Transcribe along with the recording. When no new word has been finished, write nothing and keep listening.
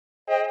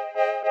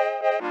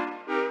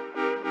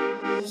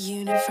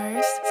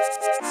Universe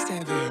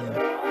 7.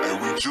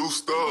 And we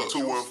juiced up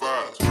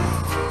 215.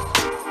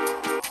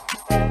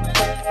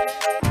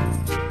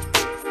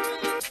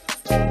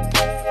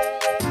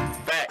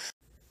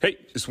 Hey,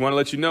 just want to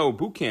let you know,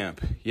 boot camp.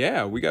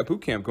 Yeah, we got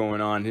boot camp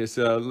going on. It's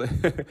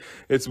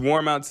it's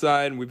warm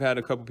outside, and we've had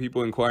a couple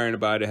people inquiring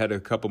about it. Had a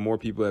couple more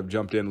people have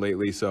jumped in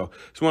lately. So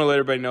just want to let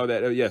everybody know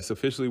that, yes,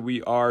 officially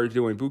we are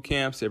doing boot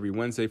camps every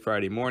Wednesday,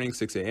 Friday morning,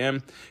 6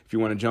 a.m. If you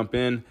want to jump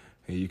in,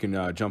 you can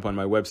jump on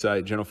my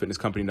website,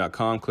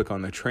 generalfitnesscompany.com, click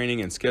on the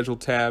training and schedule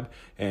tab,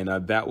 and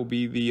that will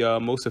be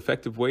the most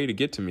effective way to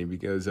get to me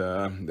because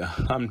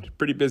I'm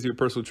pretty busy with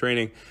personal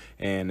training,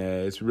 and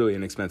it's really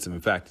inexpensive.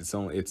 In fact,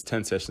 it's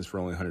 10 sessions for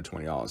only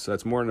 $120. So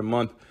that's more than a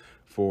month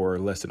for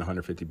less than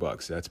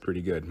 $150. That's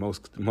pretty good.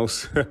 Most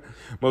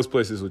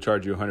places will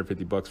charge you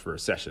 $150 for a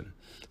session.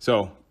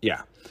 So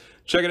yeah,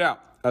 check it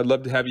out. I'd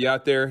love to have you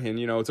out there, and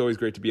it's always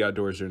great to be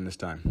outdoors during this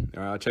time.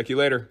 I'll check you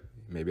later.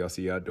 Maybe I'll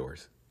see you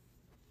outdoors.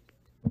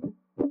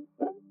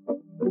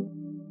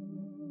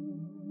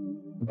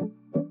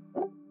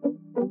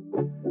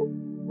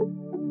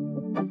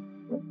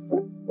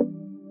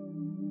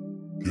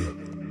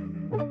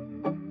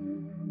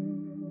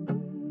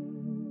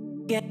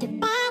 Get the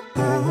back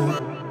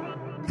on.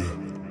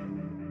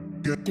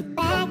 Get the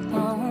back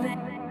on.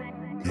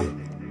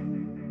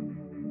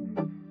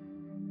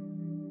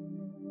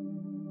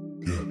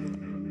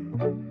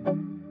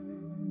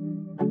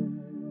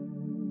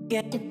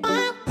 Get the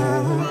back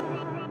on.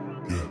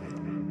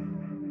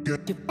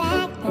 Get the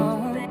back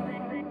on.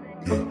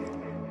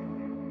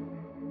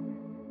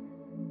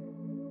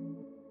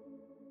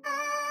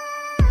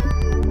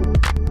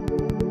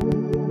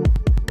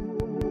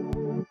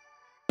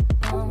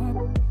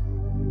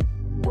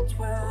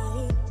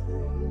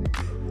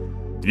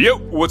 Yo,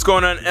 what's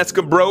going on,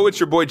 Eska Bro? It's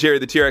your boy Jerry,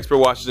 the TR Expert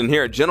Washington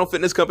here at General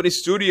Fitness Company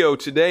Studio.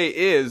 Today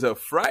is a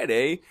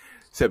Friday,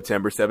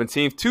 September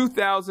 17th,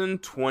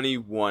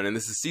 2021, and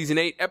this is Season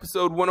 8,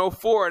 Episode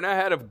 104, and I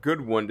had a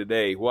good one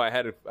today. Well, I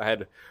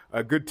had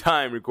a good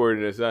time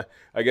recording this.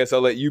 I guess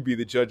I'll let you be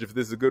the judge if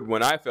this is a good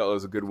one. I felt it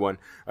was a good one.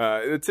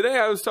 Today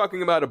I was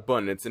talking about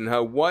abundance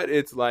and what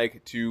it's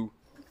like to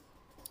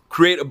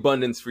create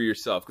abundance for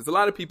yourself, because a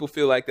lot of people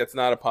feel like that's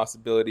not a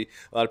possibility.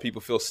 A lot of people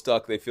feel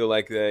stuck. They feel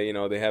like they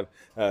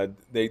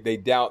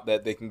doubt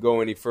that they can go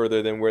any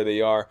further than where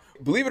they are.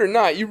 Believe it or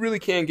not, you really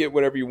can get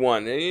whatever you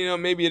want.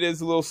 And maybe it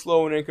is a little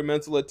slow and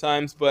incremental at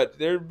times, but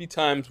there'll be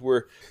times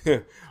where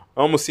it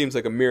almost seems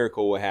like a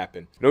miracle will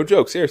happen. No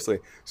joke, seriously.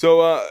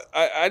 So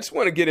I just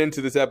want to get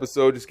into this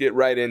episode, just get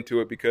right into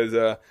it, because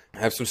I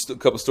have a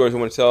couple stories I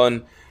want to tell,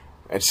 and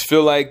I just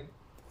feel like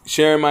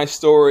sharing my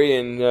story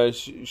and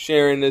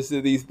sharing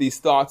these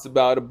thoughts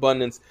about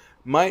abundance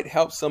might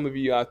help some of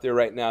you out there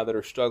right now that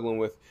are struggling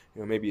with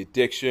maybe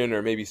addiction,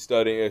 or maybe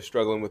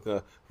struggling with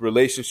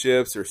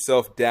relationships or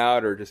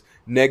self-doubt or just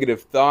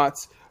negative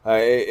thoughts.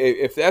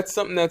 If that's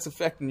something that's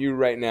affecting you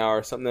right now,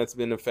 or something that's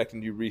been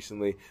affecting you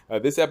recently,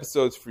 this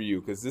episode's for you,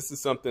 because this is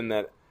something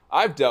that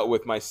I've dealt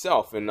with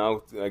myself, and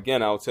I'll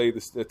tell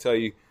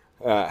you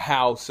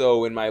how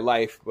so in my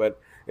life,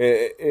 but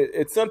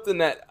it's something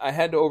that I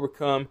had to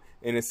overcome.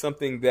 And it's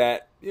something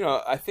that,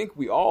 I think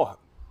we all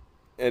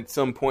at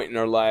some point in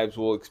our lives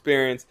will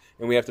experience,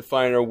 and we have to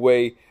find our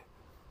way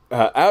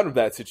out of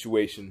that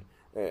situation,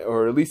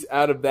 or at least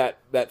out of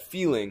that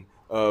feeling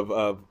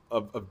of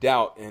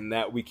doubt and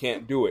that we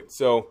can't do it.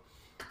 So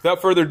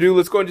without further ado,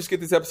 let's go and just get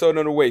this episode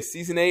underway.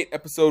 Season 8,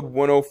 Episode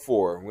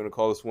 104. I'm going to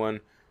call this one,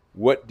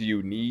 What Do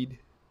You Need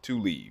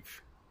to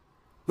Leave?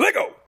 Let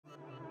go!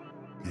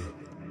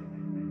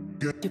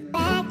 Get the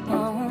back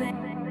on.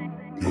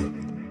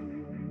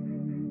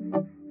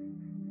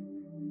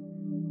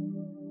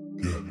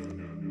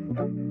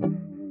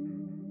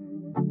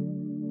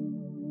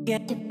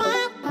 Get the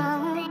back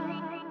on.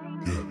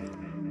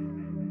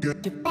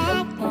 Get the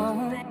back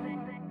on.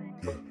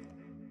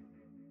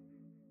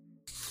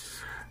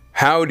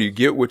 How do you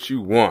get what you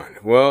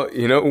want? Well,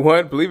 you know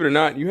what? Believe it or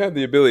not, you have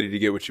the ability to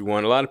get what you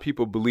want. A lot of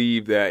people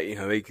believe that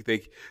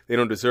they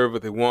don't deserve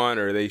what they want,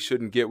 or they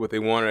shouldn't get what they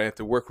want, or they have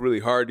to work really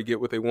hard to get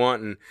what they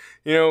want. And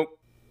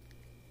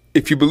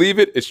if you believe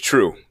it, it's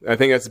true. I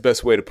think that's the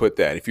best way to put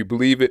that. If you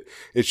believe it,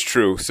 it's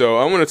true. So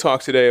I want to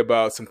talk today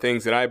about some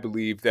things that I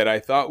believe that I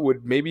thought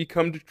would maybe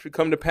come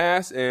to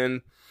pass,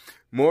 and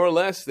more or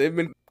less they've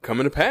been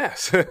coming to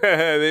pass.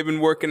 They've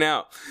been working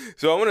out.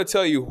 So I want to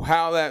tell you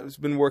how that's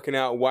been working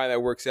out, why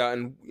that works out,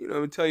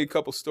 and tell you a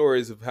couple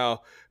stories of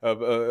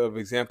of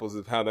examples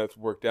of how that's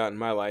worked out in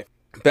my life.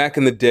 Back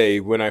in the day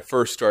when I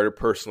first started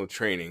personal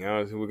training,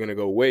 we're going to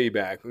go way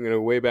back. We're going to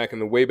go way back in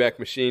the Wayback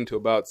Machine to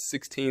about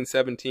 16,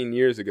 17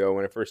 years ago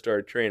when I first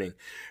started training.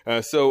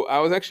 So I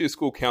was actually a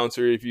school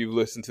counselor. If you've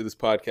listened to this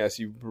podcast,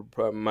 you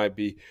probably might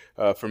be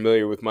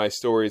familiar with my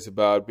stories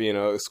about being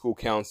a school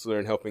counselor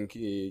and helping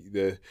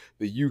the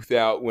youth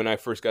out when I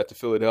first got to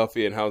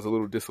Philadelphia, and how I was a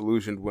little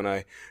disillusioned when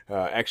I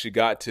actually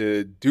got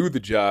to do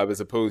the job as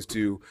opposed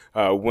to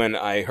when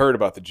I heard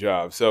about the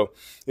job. So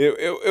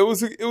it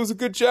was a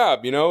good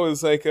job. It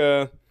was like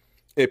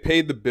it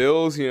paid the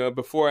bills.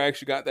 Before I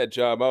actually got that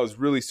job, I was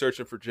really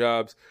searching for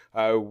jobs.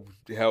 I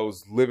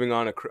was living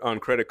on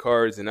credit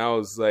cards, and I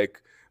was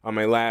like on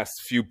my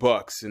last few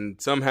bucks,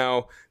 and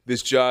somehow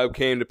this job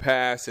came to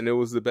pass, and it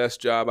was the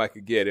best job I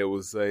could get. It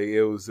was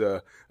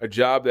a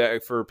job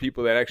that for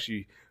people that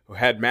actually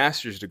had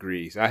master's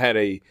degrees. I had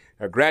a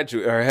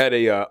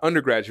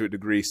undergraduate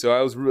degree, so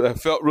I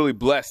felt really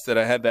blessed that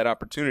I had that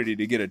opportunity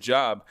to get a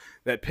job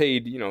that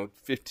paid $10,000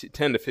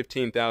 to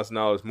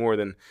 $15,000 more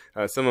than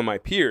some of my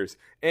peers,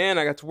 and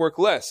I got to work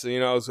less. So,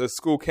 I was a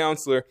school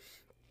counselor,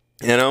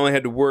 and I only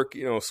had to work,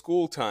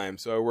 school time.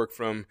 So I worked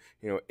from,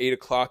 8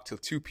 o'clock till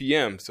 2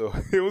 p.m. So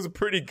it was a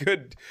pretty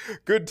good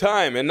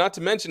time. And not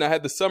to mention I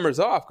had the summers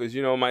off because,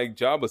 my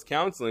job was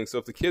counseling. So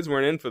if the kids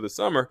weren't in for the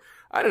summer,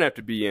 I didn't have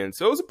to be in.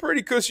 So it was a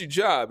pretty cushy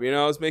job.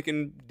 I was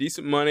making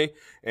decent money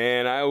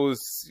and I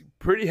was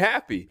pretty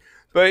happy.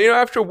 But,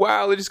 after a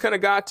while, it just kind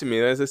of got to me.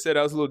 As I said,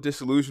 I was a little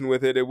disillusioned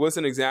with it. It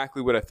wasn't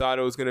exactly what I thought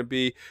it was going to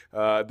be.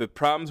 The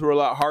problems were a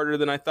lot harder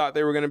than I thought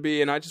they were going to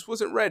be, and I just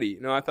wasn't ready.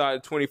 I thought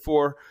at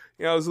 24,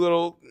 I was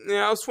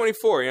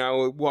 24.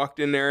 I walked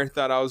in there,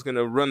 thought I was going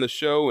to run the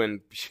show,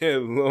 and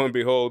lo and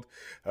behold,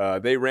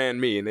 they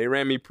ran me, and they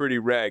ran me pretty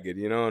ragged.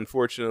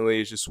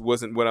 Unfortunately, it just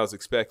wasn't what I was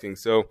expecting.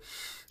 So,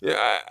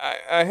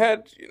 I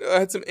had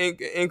some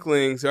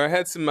inklings, or I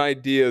had some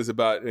ideas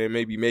about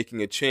maybe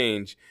making a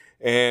change,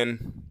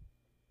 and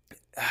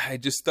I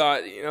just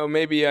thought,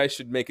 maybe I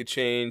should make a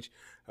change.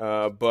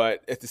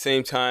 But at the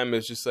same time,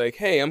 it's just like,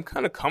 hey, I'm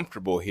kind of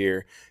comfortable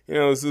here. It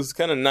was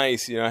kind of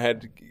nice. I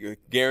had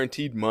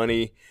guaranteed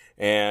money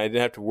and I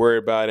didn't have to worry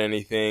about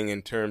anything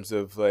in terms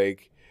of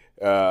like,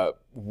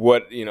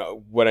 what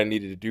I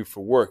needed to do for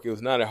work. It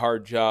was not a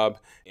hard job.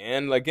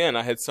 And again,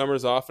 I had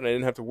summers off and I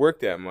didn't have to work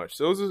that much.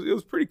 So it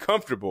was pretty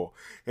comfortable,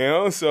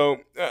 so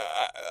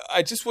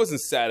I just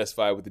wasn't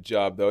satisfied with the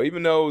job though,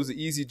 even though it was an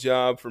easy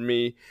job for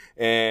me.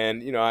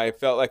 And, I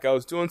felt like I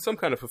was doing some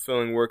kind of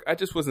fulfilling work. I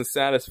just wasn't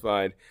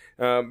satisfied.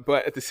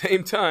 But at the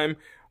same time,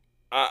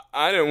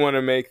 I didn't want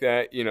to make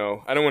that,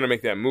 I don't want to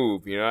make that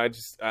move.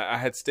 I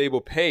had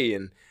stable pay,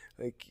 and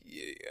like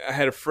I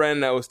had a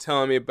friend that was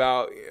telling me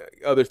about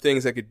other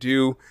things I could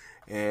do,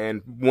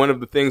 and one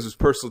of the things was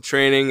personal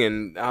training,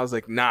 and I was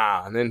like,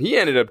 nah. And then he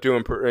ended up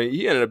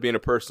being a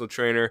personal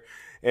trainer,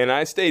 and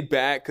I stayed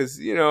back because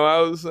I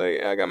was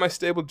like, I got my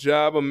stable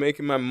job, I'm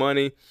making my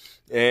money,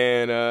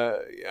 and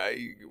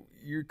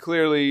you're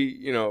clearly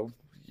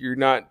you're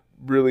not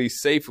really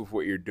safe with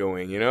what you're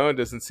doing. It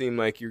doesn't seem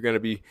like you're going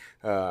to be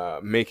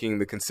making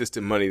the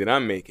consistent money that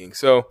I'm making.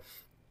 So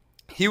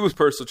he was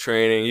personal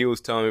training. He was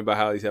telling me about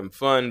how he's having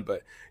fun,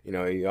 but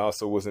he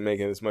also wasn't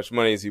making as much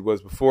money as he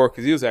was before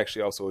because he was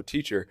actually also a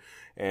teacher.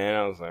 And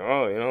I was like,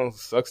 oh,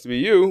 sucks to be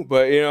you.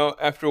 But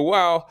after a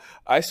while,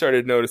 I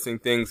started noticing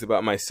things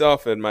about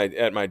myself at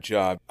my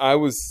job. I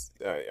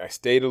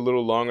stayed a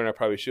little longer than I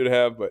probably should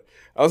have, but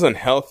I was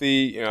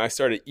unhealthy. I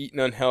started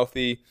eating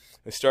unhealthy.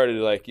 I started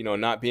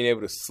not being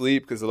able to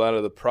sleep because a lot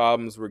of the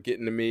problems were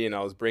getting to me and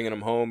I was bringing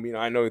them home.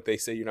 I know that they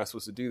say you're not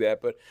supposed to do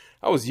that, but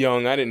I was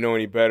young. I didn't know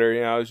any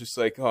better. I was just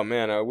like, oh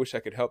man, I wish I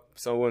could help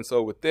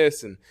so with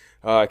this. And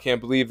I can't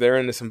believe they're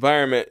in this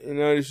environment.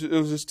 It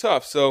was just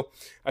tough. So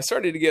I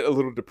started to get a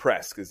little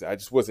depressed because I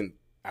wasn't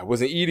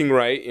eating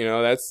right.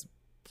 That's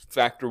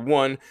factor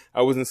one.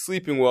 I wasn't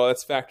sleeping well.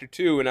 That's factor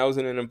two. And I was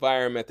in an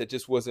environment that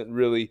just wasn't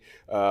really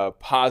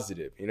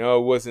positive.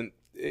 It wasn't,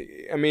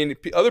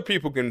 other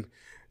people can.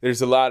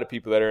 There's a lot of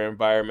people that are in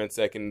environments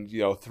that can,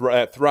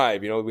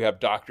 thrive. We have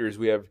doctors,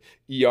 we have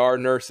ER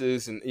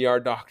nurses and ER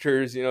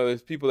doctors.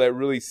 There's people that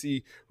really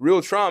see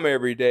real trauma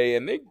every day,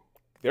 and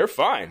they're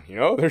fine.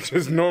 They're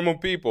just normal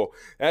people.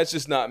 That's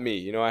just not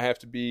me. I have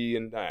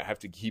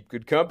to keep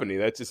good company.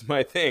 That's just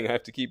my thing. I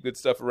have to keep good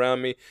stuff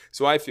around me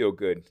so I feel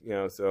good.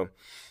 So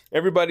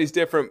everybody's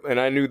different, and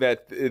I knew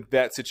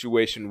that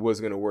situation was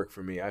going to work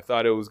for me. I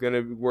thought it was going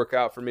to work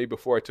out for me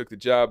before I took the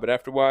job, but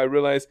after a while I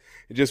realized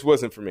it just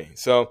wasn't for me.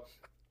 So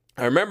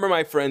I remember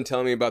my friend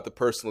telling me about the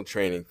personal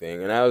training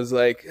thing, and I was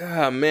like,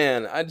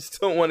 man, I just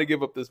don't want to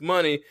give up this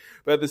money,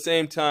 but at the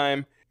same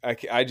time,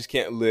 I just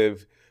can't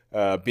live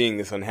being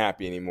this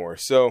unhappy anymore.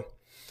 So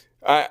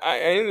I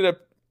ended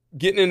up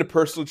getting into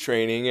personal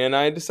training, and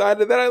I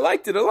decided that I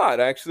liked it a lot.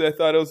 Actually, I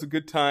thought it was a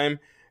good time,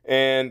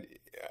 and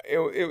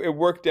it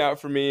worked out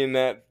for me in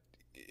that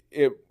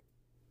it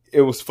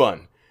was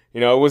fun.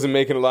 I wasn't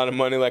making a lot of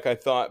money like I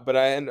thought, but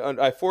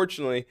I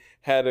fortunately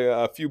had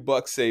a few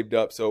bucks saved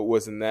up, so it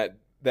wasn't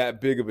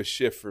that big of a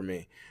shift for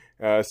me.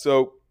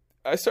 So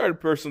I started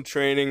personal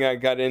training. I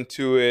got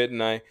into it,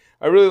 and I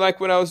really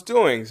liked what I was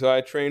doing. So I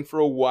trained for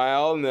a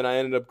while, and then I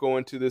ended up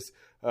going to this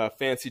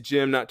fancy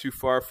gym not too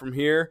far from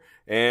here,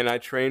 and I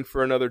trained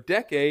for another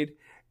decade,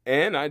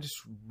 and I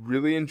just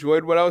really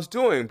enjoyed what I was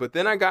doing. But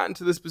then I got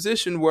into this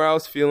position where I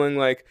was feeling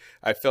like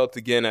I felt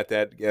again at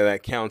that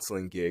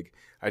counseling gig.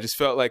 I just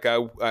felt like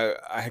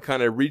I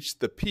kind of reached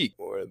the peak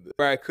where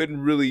I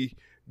couldn't really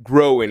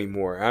grow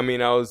anymore. I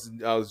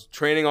was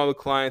training all the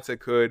clients I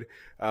could.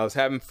 I was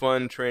having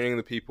fun training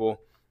the people.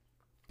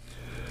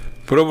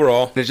 But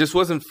overall, it just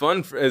wasn't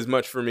fun as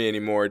much for me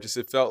anymore.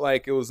 It felt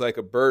like it was like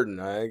a burden.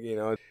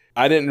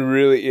 I didn't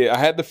really, I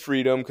had the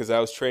freedom because I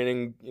was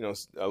training,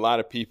 a lot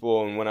of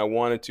people. And when I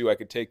wanted to, I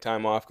could take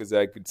time off because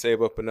I could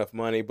save up enough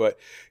money. But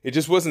it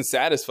just wasn't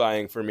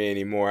satisfying for me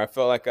anymore. I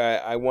felt like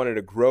I wanted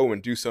to grow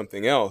and do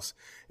something else.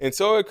 And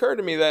so it occurred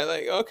to me that,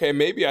 like, okay,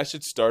 maybe I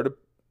should start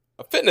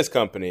a fitness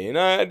company. And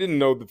I didn't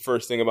know the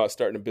first thing about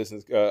starting a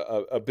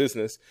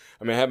business.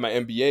 I mean, I had my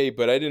MBA,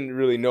 but I didn't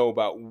really know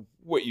about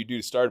what you do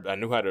to start. I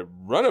knew how to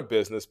run a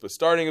business, but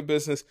starting a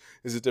business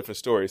is a different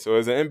story. So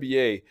as an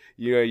MBA,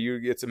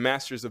 it's a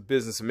Master's of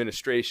Business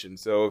Administration.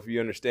 So if you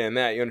understand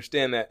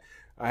that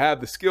I have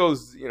the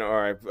skills,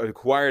 or I've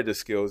acquired the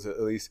skills at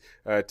least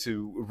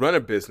to run a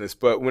business.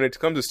 But when it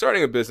comes to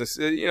starting a business,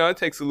 it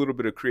takes a little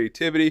bit of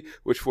creativity,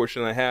 which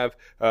fortunately I have.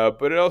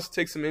 But it also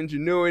takes some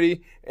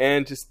ingenuity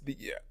and just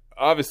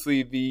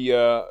obviously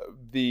the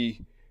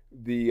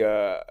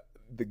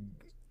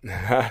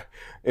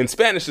in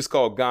Spanish it's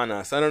called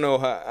ganas. I don't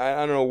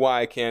know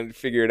why I can't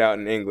figure it out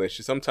in English.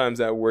 Sometimes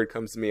that word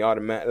comes to me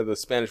the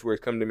Spanish words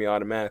come to me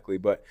automatically,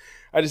 but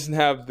I just didn't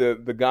have the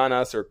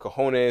ganas or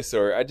cojones,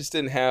 or I just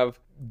didn't have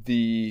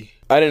the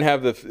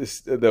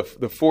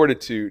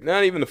fortitude.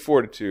 Not even the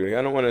fortitude.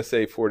 I don't want to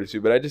say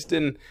fortitude, but I just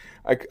didn't.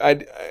 I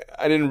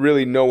didn't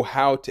really know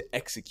how to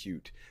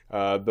execute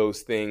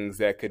those things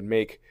that could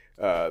make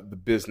the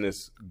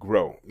business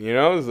grow.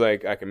 It's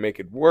like I can make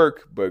it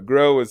work, but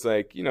grow is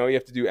like, you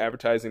have to do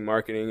advertising,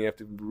 marketing, you have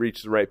to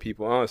reach the right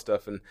people, all that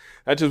stuff. And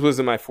that just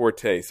wasn't my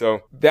forte.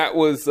 So that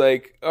was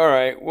like, all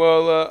right,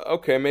 well,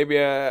 okay, maybe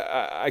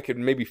I could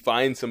maybe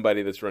find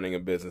somebody that's running a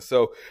business.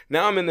 So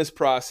now I'm in this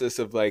process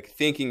of like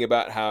thinking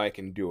about how I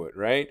can do it,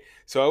 right?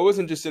 So I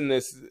wasn't just in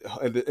this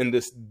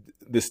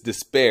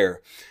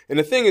despair. And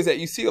the thing is that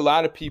you see a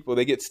lot of people,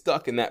 they get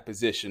stuck in that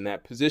position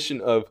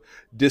of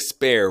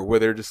despair, where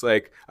they're just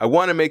like, I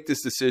want to make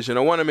this decision,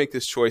 I want to make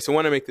this choice, I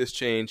want to make this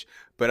change,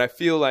 but I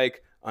feel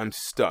like I'm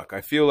stuck. I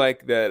feel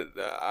like that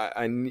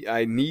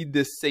I need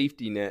this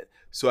safety net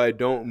so I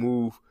don't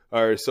move,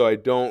 or so I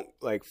don't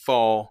like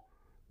fall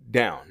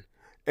down.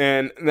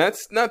 And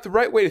that's not the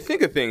right way to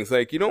think of things.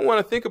 Like, you don't want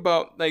to think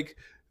about like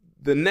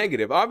the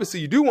negative. Obviously,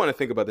 you do want to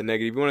think about the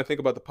negative. You want to think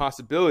about the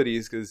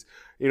possibilities, because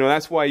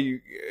that's why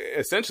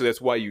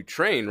you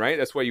train, right?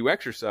 That's why you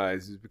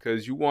exercise, is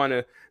because you want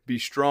to be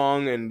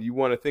strong and you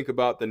want to think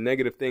about the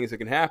negative things that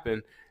can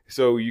happen,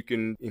 so you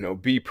can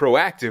be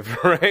proactive,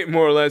 right?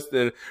 More or less,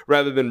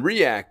 rather than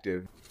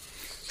reactive.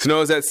 So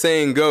as that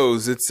saying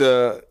goes, it's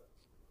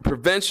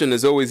prevention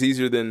is always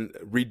easier than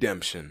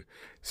redemption.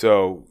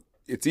 So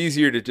it's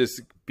easier to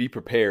just be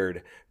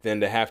prepared than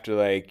to have to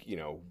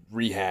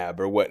rehab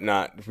or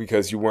whatnot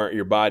because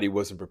your body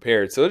wasn't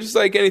prepared. So just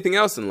like anything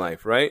else in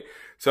life, right?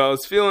 So I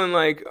was feeling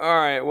like, all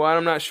right, well,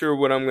 I'm not sure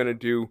what I'm going to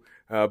do.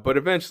 But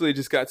eventually it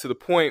just got to the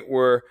point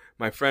where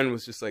my friend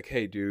was just like,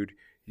 hey, dude,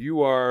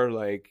 you are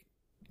like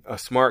a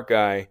smart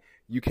guy.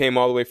 You came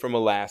all the way from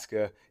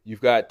Alaska.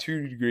 You've got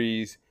 2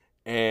 degrees,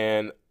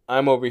 and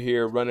I'm over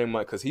here running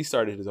because he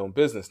started his own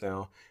business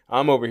now.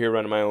 I'm over here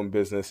running my own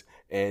business,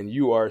 and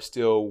you are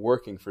still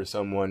working for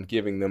someone,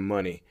 giving them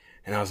money.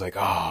 And I was like,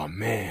 oh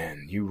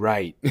man, you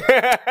right.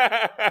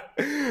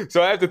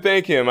 So I have to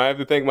thank him. I have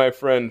to thank my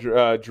friend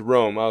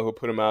Jerome. I'll go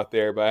put him out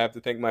there, but I have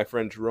to thank my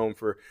friend Jerome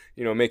for,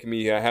 making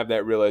me have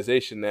that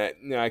realization that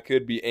I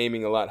could be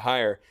aiming a lot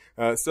higher.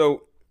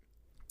 So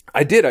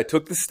I did. I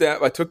took the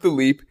step. I took the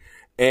leap.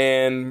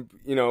 And,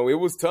 it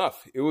was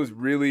tough. It was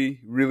really,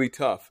 really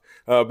tough.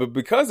 But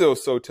because it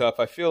was so tough,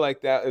 I feel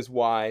like that is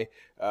why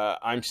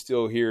I'm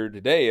still here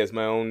today as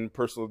my own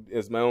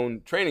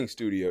training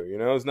studio.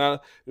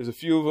 There's a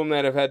few of them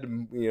that have had to,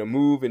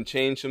 move and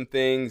change some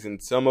things,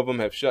 and some of them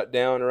have shut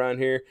down around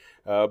here.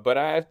 But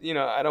I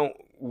don't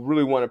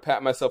really want to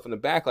pat myself in the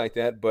back like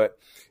that. But,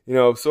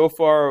 so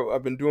far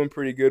I've been doing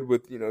pretty good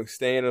with,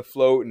 staying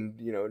afloat and,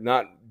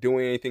 not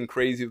doing anything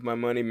crazy with my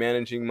money,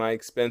 managing my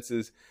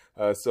expenses.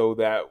 So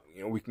that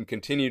we can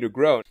continue to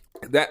grow.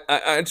 That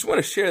I just want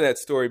to share that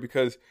story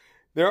because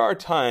there are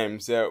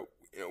times that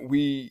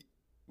we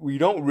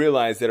don't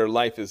realize that our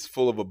life is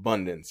full of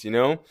abundance.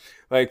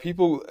 Like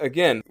people,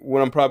 again,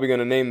 what I'm probably going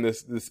to name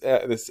this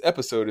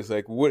episode is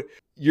like, what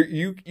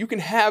you can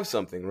have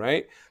something,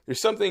 right?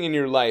 There's something in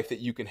your life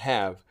that you can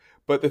have,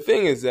 but the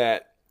thing is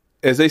that,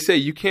 as they say,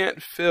 you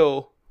can't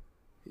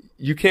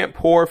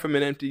pour from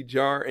an empty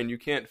jar, and you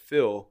can't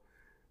fill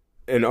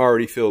an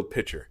already filled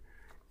pitcher.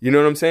 You know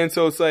what I'm saying?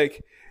 So it's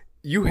like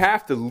you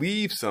have to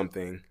leave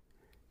something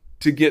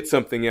to get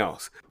something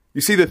else. You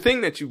see, the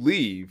thing that you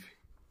leave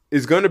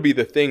is going to be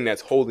the thing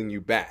that's holding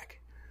you back.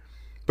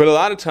 But a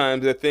lot of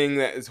times the thing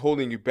that is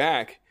holding you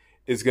back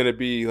is going to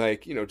be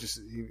like,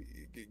 just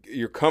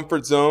your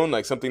comfort zone,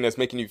 like something that's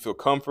making you feel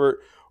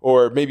comfort,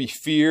 or maybe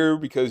fear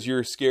because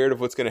you're scared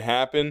of what's going to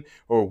happen,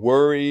 or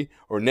worry,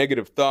 or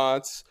negative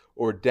thoughts,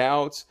 or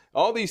doubts.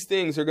 All these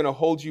things are going to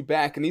hold you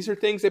back. And these are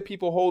things that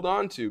people hold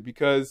on to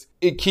because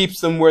it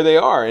keeps them where they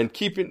are. And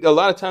a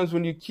lot of times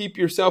when you keep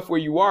yourself where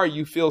you are,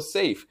 you feel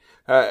safe.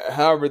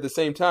 However, at the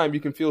same time, you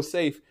can feel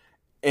safe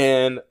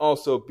and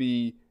also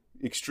be,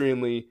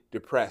 extremely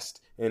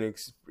depressed and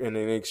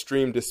in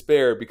extreme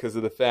despair because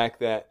of the fact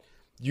that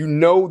you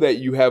know that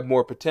you have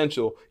more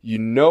potential. You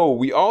know,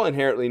 we all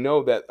inherently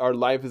know that our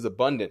life is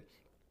abundant.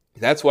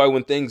 That's why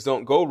when things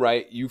don't go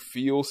right, you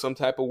feel some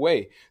type of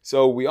way.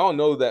 So we all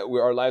know that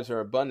our lives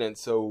are abundant.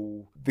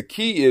 So the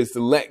key is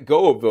to let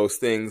go of those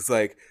things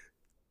like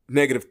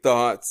negative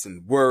thoughts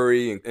and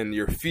worry and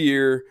your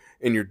fear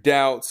and your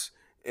doubts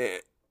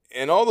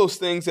and all those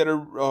things that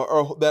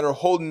are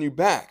holding you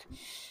back.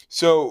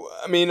 So,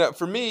 I mean,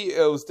 for me,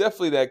 it was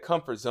definitely that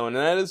comfort zone.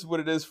 And that is what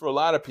it is for a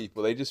lot of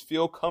people. They just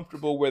feel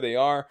comfortable where they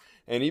are.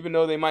 And even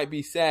though they might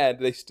be sad,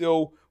 they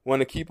still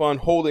want to keep on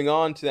holding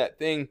on to that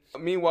thing.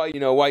 Meanwhile,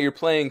 while you're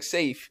playing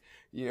safe,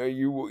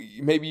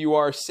 maybe you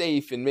are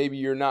safe and maybe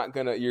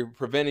you're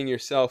preventing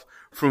yourself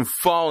from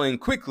falling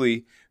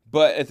quickly.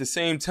 But at the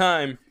same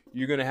time,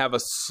 you're going to have a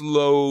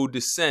slow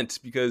descent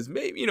because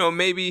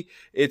maybe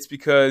it's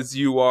because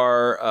you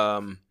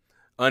are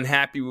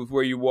unhappy with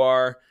where you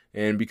are.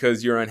 And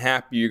because you're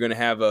unhappy, you're going to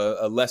have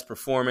a less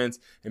performance.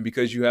 And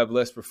because you have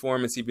less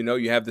performance, even though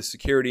you have the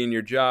security in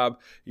your job,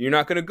 you're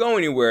not going to go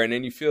anywhere. And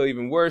then you feel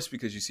even worse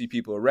because you see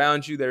people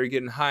around you that are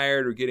getting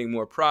hired or getting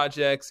more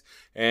projects.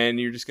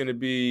 And you're just going to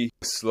be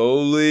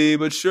slowly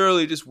but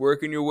surely just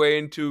working your way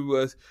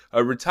into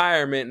a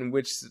retirement in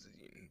which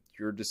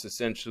you're just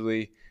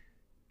essentially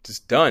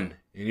just done.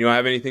 And you don't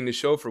have anything to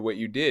show for what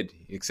you did,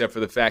 except for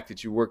the fact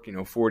that you worked,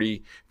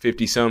 40,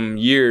 50 some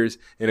years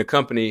in a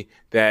company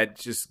that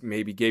just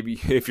maybe gave you,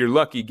 if you're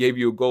lucky, gave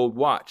you a gold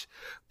watch.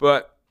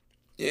 But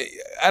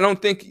I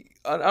don't think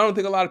a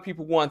lot of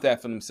people want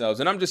that for themselves.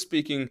 And I'm just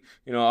speaking,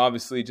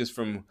 obviously just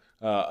from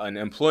an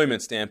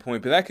employment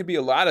standpoint, but that could be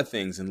a lot of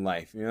things in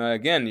life.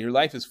 Again, your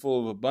life is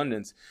full of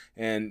abundance.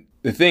 And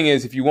the thing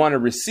is, if you want to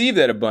receive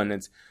that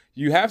abundance,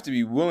 you have to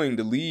be willing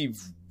to leave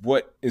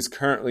what is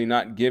currently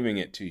not giving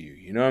it to you.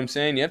 You know what I'm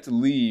saying? You have to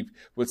leave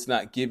what's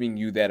not giving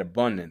you that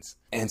abundance.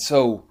 And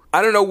so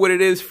I don't know what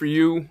it is for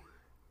you.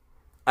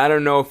 I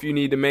don't know if you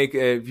need to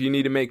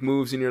make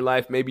moves in your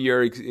life. Maybe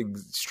you're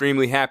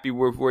extremely happy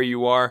with where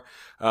you are.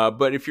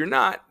 But if you're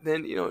not,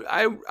 then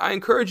I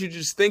encourage you to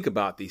just think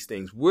about these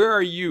things. Where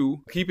are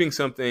you keeping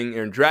something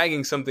and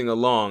dragging something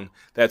along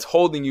that's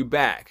holding you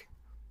back,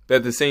 that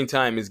at the same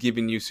time is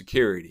giving you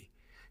security?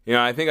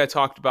 I think I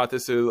talked about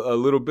this a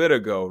little bit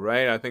ago,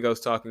 right? I think I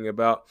was talking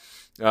about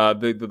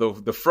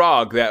the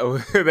frog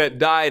that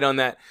died on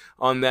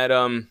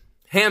that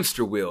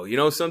hamster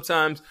wheel.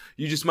 Sometimes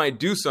you just might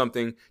do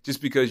something just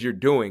because you're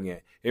doing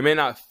it. It may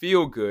not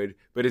feel good,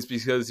 but it's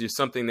because it's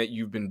something that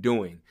you've been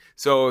doing.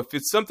 So if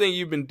it's something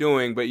you've been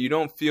doing but you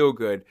don't feel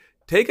good,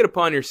 take it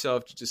upon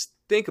yourself to just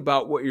think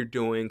about what you're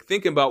doing.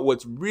 Think about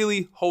what's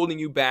really holding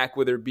you back,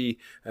 whether it be,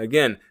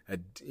 again,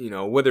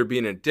 whether it be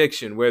an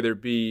addiction, whether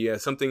it be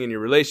something in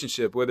your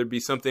relationship, whether it be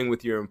something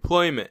with your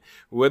employment,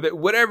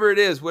 whatever it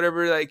is,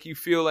 whatever you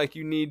feel like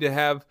you need to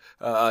have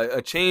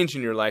a change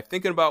in your life.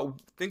 Think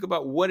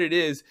about what it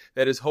is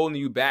that is holding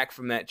you back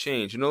from that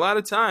change. And a lot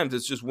of times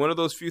it's just one of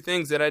those few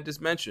things that I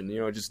just mentioned,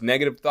 just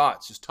negative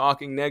thoughts, just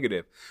talking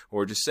negative,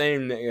 or just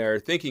saying or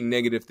thinking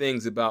negative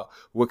things about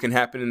what can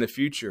happen in the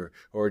future,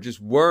 or just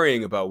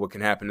worrying about what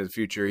can happen in the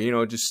future,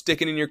 just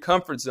sticking in your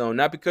comfort zone,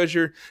 not because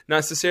you're not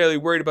necessarily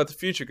worried about the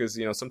future, because,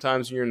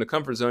 sometimes when you're in the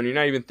comfort zone, you're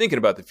not even thinking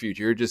about the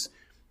future. You're just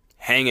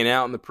hanging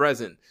out in the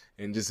present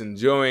and just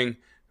enjoying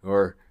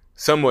or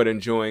somewhat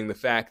enjoying the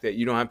fact that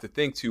you don't have to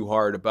think too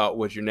hard about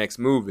what your next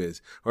move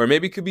is. Or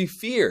maybe it could be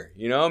fear,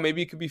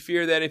 maybe it could be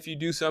fear that if you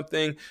do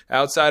something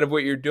outside of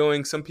what you're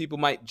doing, some people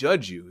might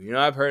judge you.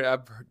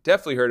 I've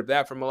definitely heard of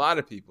that from a lot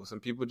of people. Some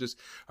people just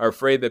are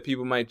afraid that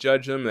people might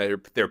judge them,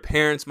 that their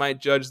parents might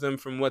judge them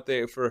for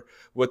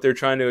what they're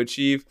trying to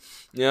achieve.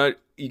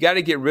 You got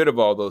to get rid of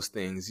all those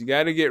things. You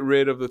got to get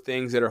rid of the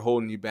things that are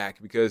holding you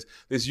back, because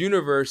this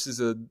universe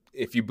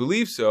if you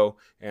believe so,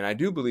 and I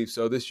do believe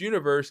so, this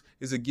universe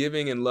is a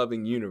giving and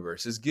loving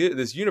universe.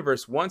 This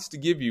universe wants to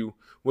give you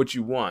what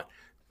you want.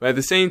 But at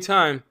the same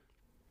time,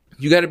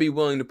 you got to be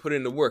willing to put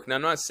in the work. Now,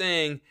 I'm not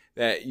saying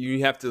that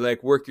you have to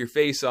work your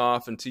face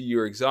off until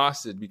you're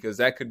exhausted, because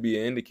that could be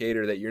an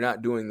indicator that you're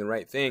not doing the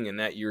right thing and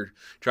that you're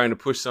trying to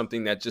push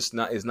something that just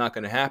is not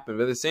going to happen.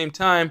 But at the same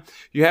time,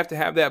 you have to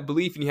have that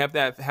belief, and you have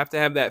to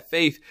have that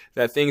faith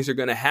that things are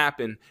going to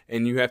happen,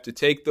 and you have to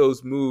take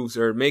those moves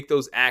or make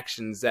those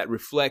actions that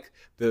reflect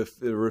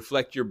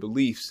your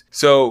beliefs.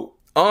 So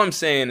all I'm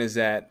saying is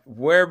that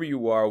wherever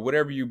you are,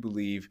 whatever you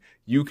believe,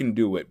 you can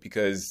do it,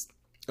 because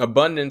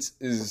abundance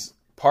is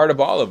part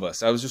of all of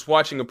us. I was just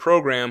watching a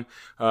program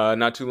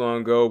not too long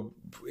ago.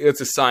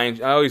 It's a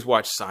science. I always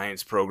watch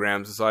science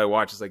programs. That's all I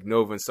watch is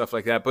Nova and stuff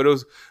like that. But it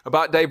was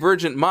about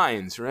divergent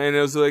minds, right? And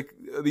it was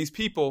these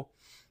people.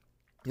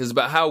 It was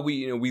about how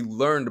we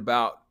learned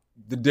about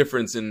the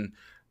difference in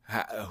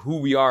who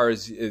we are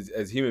as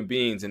human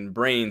beings, and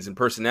brains and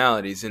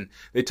personalities. And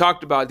they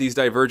talked about these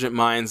divergent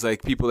minds,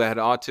 like people that had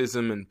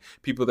autism and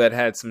people that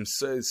had some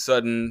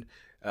sudden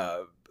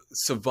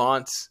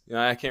savants.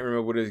 I can't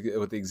remember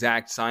what the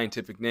exact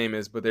scientific name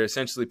is, but they're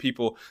essentially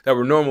people that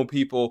were normal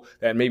people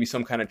that maybe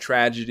some kind of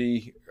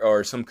tragedy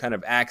or some kind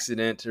of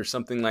accident or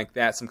something like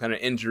that, some kind of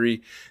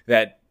injury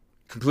that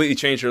completely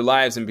changed their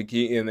lives and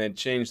then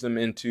changed them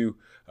into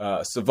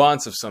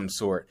savants of some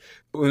sort.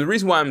 Well, the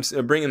reason why I'm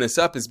bringing this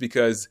up is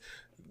because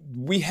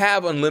we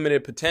have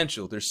unlimited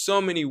potential. There's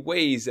so many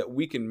ways that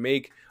we can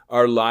make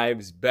our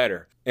lives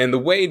better. And the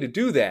way to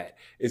do that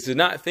is to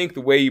not think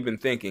the way you've been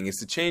thinking. It's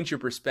to change your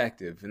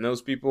perspective. And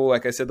those people,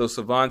 like I said, those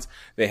savants,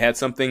 they had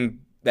something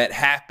that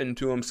happened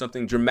to them,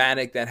 something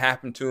dramatic that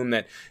happened to them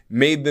that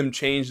made them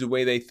change the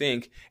way they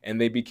think, and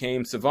they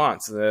became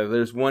savants.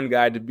 There's one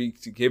guy, to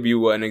give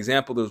you an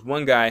example, there's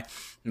one guy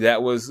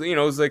that was,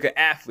 was like an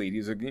athlete. He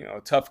was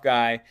a tough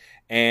guy,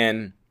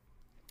 and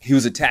he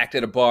was attacked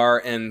at a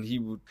bar, and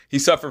he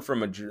suffered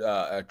from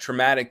a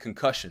traumatic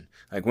concussion,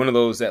 like one of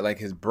those that like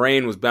his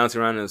brain was bouncing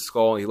around in his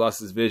skull. He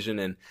lost his vision,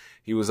 and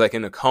he was like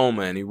in a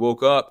coma, and he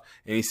woke up,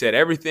 and he said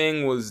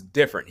everything was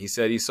different. He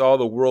said he saw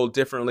the world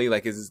differently,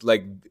 like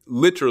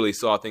literally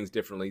saw things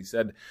differently. He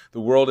said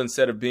the world,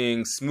 instead of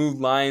being smooth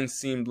lines,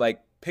 seemed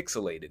like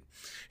pixelated.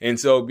 And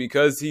so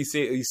because he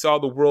saw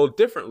the world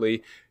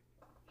differently,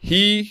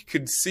 he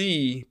could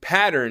see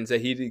patterns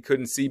that he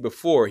couldn't see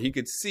before. He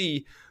could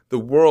see the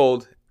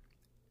world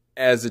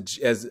as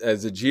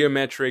a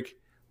geometric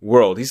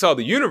world. He saw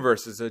the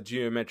universe as a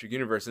geometric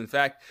universe. In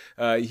fact,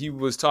 he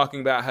was talking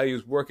about how he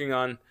was working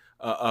on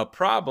a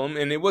problem,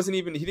 and he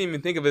didn't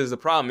even think of it as a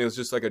problem. It was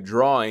just like a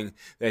drawing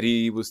that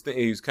he was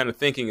kind of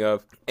thinking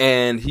of,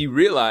 and he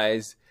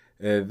realized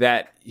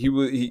that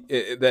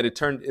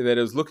it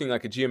was looking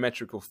like a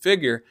geometrical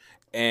figure,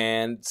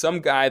 and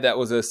some guy that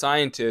was a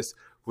scientist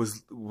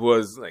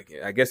was like,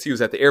 I guess he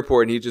was at the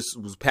airport, and he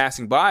just was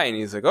passing by, and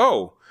he's like,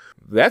 "Oh,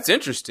 that's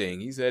interesting."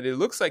 He said, "It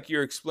looks like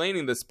you're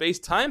explaining the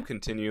space-time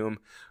continuum.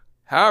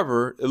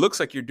 However, it looks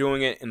like you're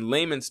doing it in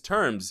layman's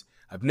terms.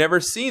 I've never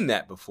seen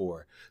that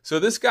before." So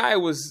this guy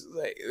was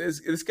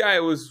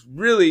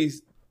really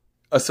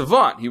a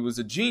savant. He was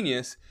a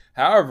genius.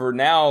 However,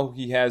 now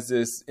he has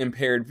this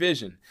impaired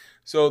vision.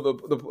 So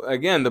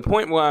the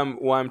point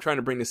why I'm trying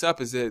to bring this up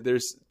is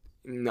that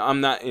I'm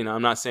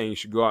not saying you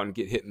should go out and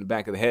get hit in the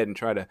back of the head and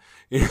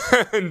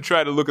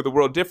try to look at the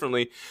world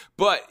differently,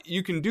 but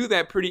you can do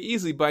that pretty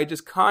easily by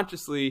just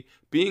consciously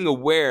being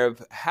aware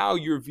of how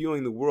you're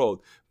viewing the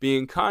world,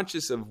 being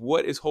conscious of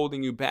what is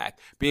holding you back,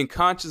 being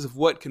conscious of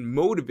what can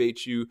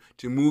motivate you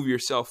to move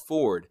yourself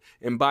forward.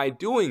 And by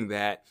doing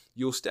that,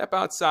 you'll step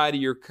outside of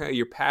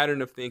your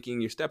pattern of thinking,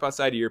 you step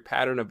outside of your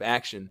pattern of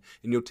action,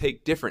 and you'll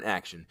take different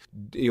action.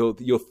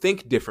 You'll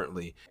think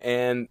differently.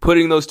 And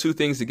putting those two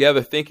things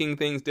together, thinking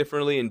things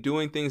differently and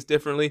doing things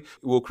differently,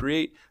 will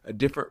create a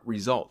different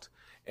result.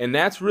 And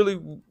that's really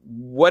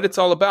what it's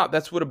all about.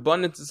 That's what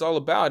abundance is all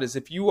about, is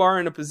if you are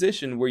in a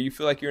position where you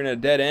feel like you're in a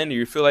dead end, or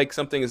you feel like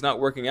something is not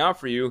working out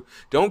for you,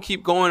 don't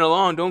keep going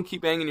along. Don't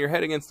keep banging your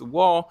head against the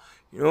wall.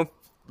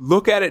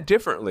 Look at it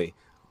differently,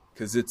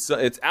 because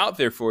it's out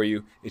there for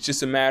you. It's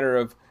just a matter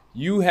of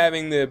you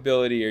having the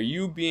ability, or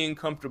you being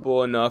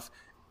comfortable enough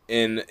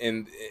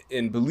in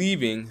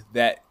believing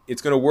that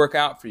it's going to work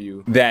out for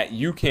you, that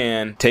you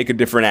can take a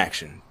different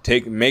action.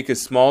 Make a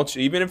small,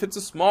 even if it's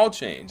a small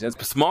change. That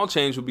small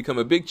change will become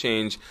a big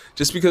change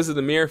just because of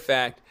the mere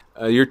fact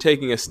you're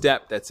taking a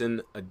step that's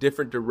in a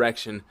different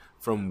direction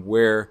from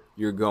where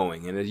you're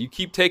going. And as you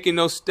keep taking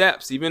those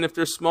steps, even if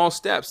they're small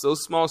steps,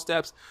 those small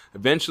steps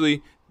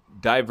eventually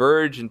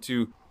diverge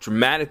into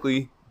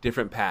dramatically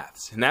different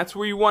paths. And that's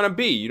where you want to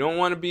be. You don't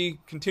want to be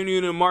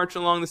continuing to march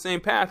along the same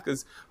path,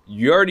 because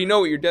you already know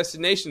what your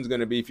destination is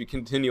going to be if you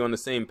continue on the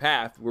same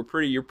path.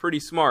 You're pretty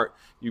smart.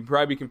 You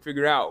probably can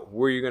figure out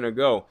where you're going to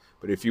go.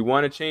 But if you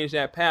want to change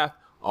that path,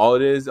 all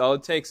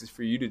it takes is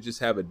for you to just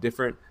have a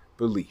different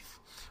belief.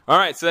 All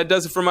right, so that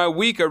does it for my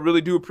week. I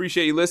really do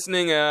appreciate you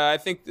listening. I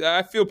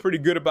feel pretty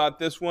good about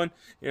this one.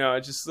 I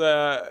just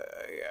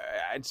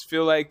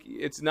feel like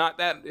it's not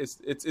that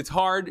it's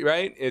hard,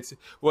 right?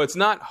 It's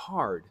not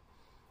hard.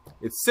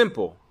 It's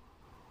simple,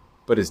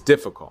 but it's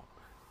difficult.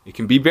 It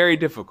can be very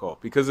difficult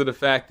because of the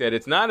fact that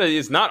it's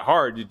not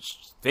hard to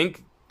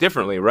think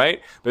differently, right?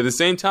 But at the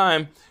same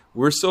time,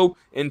 we're so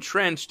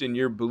entrenched in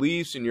your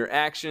beliefs and your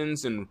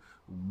actions and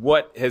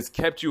what has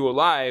kept you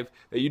alive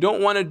that you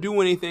don't want to do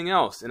anything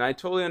else. And I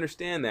totally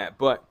understand that.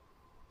 But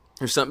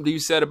there's something to be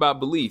said about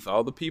belief.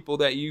 All the people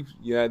that you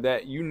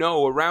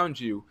know around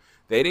you,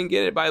 they didn't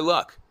get it by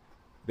luck.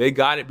 They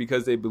got it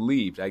because they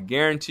believed. I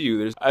guarantee you,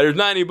 there's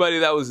not anybody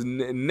that was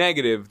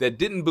negative that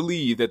didn't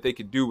believe that they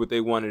could do what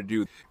they wanted to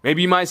do.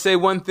 Maybe you might say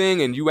one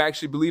thing and you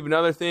actually believe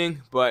another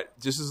thing, but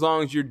just as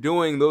long as you're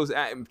doing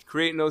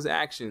creating those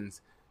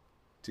actions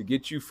to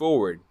get you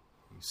forward,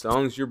 as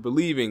long as you're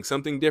believing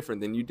something different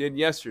than you did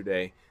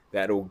yesterday,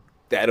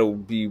 that'll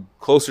be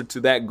closer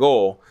to that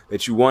goal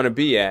that you want to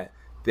be at,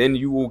 then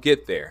you will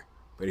get there.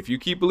 But if you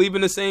keep believing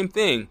the same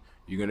thing,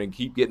 you're going to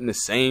keep getting the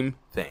same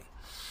thing.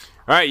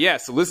 All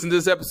right, so listen to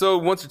this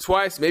episode once or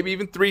twice, maybe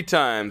even 3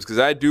 times, because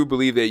I do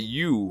believe that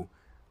you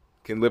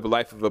can live a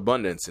life of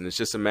abundance, and it's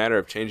just a matter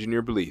of changing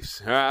your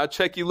beliefs. All right, I'll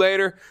check you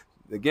later.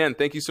 Again,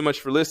 thank you so much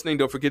for listening.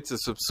 Don't forget to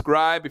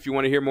subscribe if you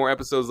want to hear more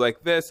episodes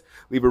like this.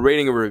 Leave a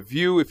rating, a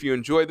review if you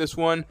enjoyed this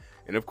one.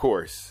 And of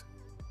course,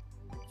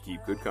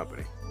 keep good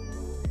company.